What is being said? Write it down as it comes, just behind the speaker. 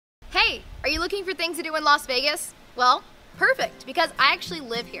Hey, are you looking for things to do in Las Vegas? Well, perfect, because I actually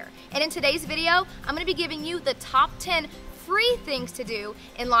live here. And in today's video, I'm gonna be giving you the top 10 free things to do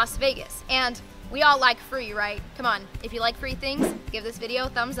in Las Vegas. And we all like free, right? Come on, if you like free things, give this video a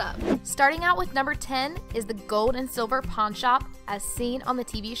thumbs up. Starting out with number 10 is the Gold and Silver Pawn Shop as seen on the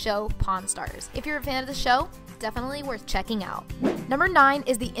TV show Pawn Stars. If you're a fan of the show, definitely worth checking out. Number 9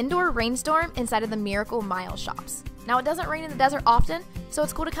 is the Indoor Rainstorm inside of the Miracle Mile shops. Now it doesn't rain in the desert often, so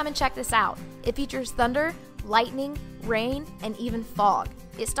it's cool to come and check this out. It features thunder, lightning, rain, and even fog.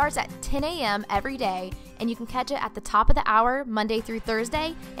 It starts at 10 a.m. every day, and you can catch it at the top of the hour Monday through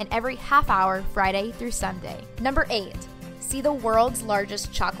Thursday and every half hour Friday through Sunday. Number 8, see the world's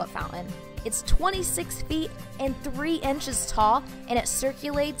largest chocolate fountain. It's 26 feet and 3 inches tall, and it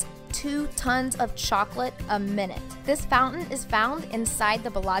circulates 2 tons of chocolate a minute. This fountain is found inside the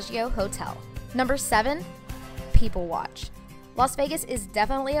Bellagio Hotel. Number 7, People Watch. Las Vegas is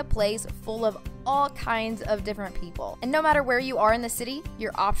definitely a place full of all kinds of different people. And no matter where you are in the city,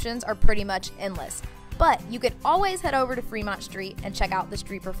 your options are pretty much endless. But you can always head over to Fremont Street and check out the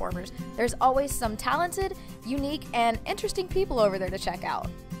street performers. There's always some talented, unique, and interesting people over there to check out.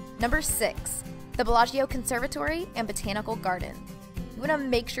 Number 6, the Bellagio Conservatory and Botanical Garden. You want to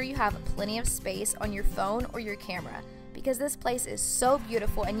make sure you have plenty of space on your phone or your camera because this place is so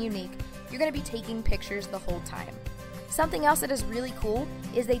beautiful and unique, you're going to be taking pictures the whole time. Something else that is really cool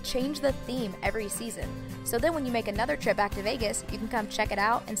is they change the theme every season. So then when you make another trip back to Vegas, you can come check it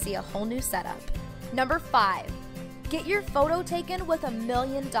out and see a whole new setup. Number 5, get your photo taken with $1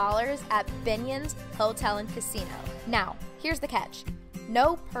 million at Binion's Hotel and Casino. Now, here's the catch.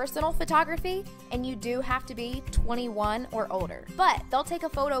 No personal photography, and you do have to be 21 or older. But they'll take a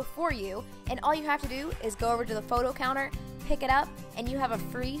photo for you, and all you have to do is go over to the photo counter, pick it up, and you have a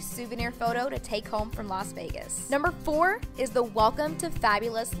free souvenir photo to take home from Las Vegas. Number 4 is the Welcome to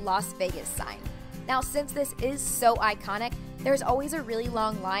Fabulous Las Vegas sign. Now, since this is so iconic, there's always a really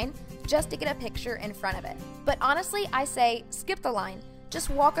long line just to get a picture in front of it. But honestly, I say skip the line. Just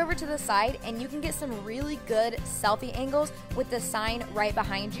walk over to the side and you can get some really good selfie angles with the sign right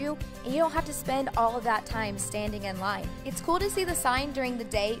behind you, and you don't have to spend all of that time standing in line. It's cool to see the sign during the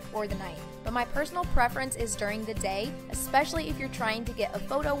day or the night, but my personal preference is during the day, especially if you're trying to get a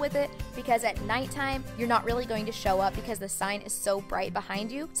photo with it, because at nighttime, you're not really going to show up because the sign is so bright behind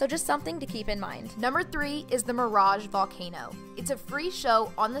you, so just something to keep in mind. Number 3 is the Mirage Volcano. It's a free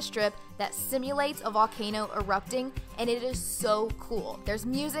show on the Strip that simulates a volcano erupting, and it is so cool. There's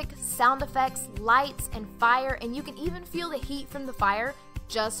music, sound effects, lights, and fire, and you can even feel the heat from the fire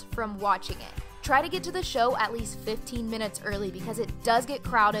just from watching it. Try to get to the show at least 15 minutes early because it does get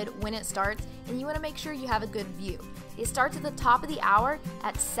crowded when it starts, and you want to make sure you have a good view. It starts at the top of the hour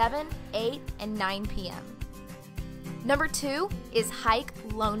at 7, 8, and 9 p.m. Number 2 is hike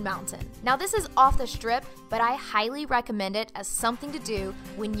Lone Mountain. Now this is off the Strip, but I highly recommend it as something to do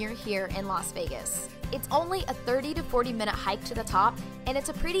when you're here in Las Vegas. It's only a 30 to 40 minute hike to the top, and it's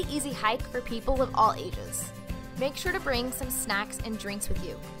a pretty easy hike for people of all ages. Make sure to bring some snacks and drinks with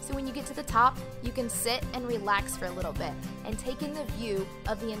you, so when you get to the top, you can sit and relax for a little bit and take in the view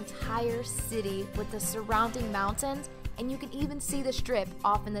of the entire city with the surrounding mountains, and you can even see the Strip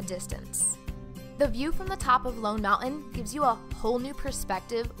off in the distance. The view from the top of Lone Mountain gives you a whole new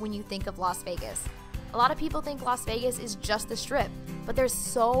perspective when you think of Las Vegas. A lot of people think Las Vegas is just the Strip, but there's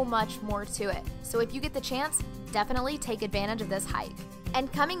so much more to it. So if you get the chance, definitely take advantage of this hike.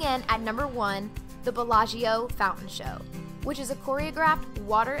 And coming in at number 1, the Bellagio Fountain Show, which is a choreographed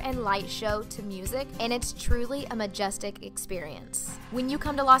water and light show to music, and it's truly a majestic experience. When you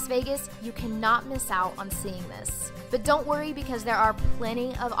come to Las Vegas, you cannot miss out on seeing this. But don't worry because there are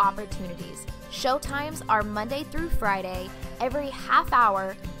plenty of opportunities. Show times are Monday through Friday, every half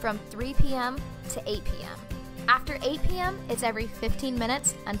hour from 3 p.m. to 8 p.m. After 8 p.m., it's every 15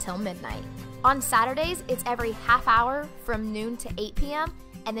 minutes until midnight. On Saturdays, it's every half hour from noon to 8 p.m.,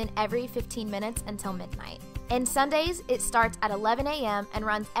 and then every 15 minutes until midnight. And Sundays, it starts at 11 a.m. and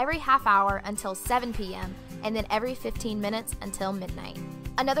runs every half hour until 7 p.m. and then every 15 minutes until midnight.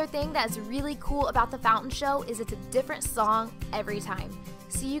 Another thing that's really cool about the fountain show is it's a different song every time.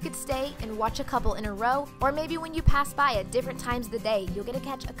 So you could stay and watch a couple in a row, or maybe when you pass by at different times of the day, you'll get to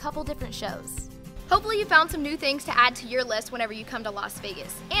catch a couple different shows. Hopefully you found some new things to add to your list whenever you come to Las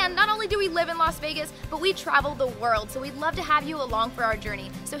Vegas. And not only do we live in Las Vegas, but we travel the world, so we'd love to have you along for our journey.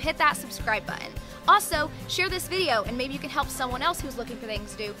 So hit that subscribe button. Also, share this video and maybe you can help someone else who's looking for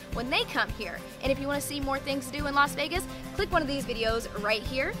things to do when they come here. And if you want to see more things to do in Las Vegas, click one of these videos right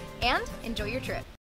here and enjoy your trip.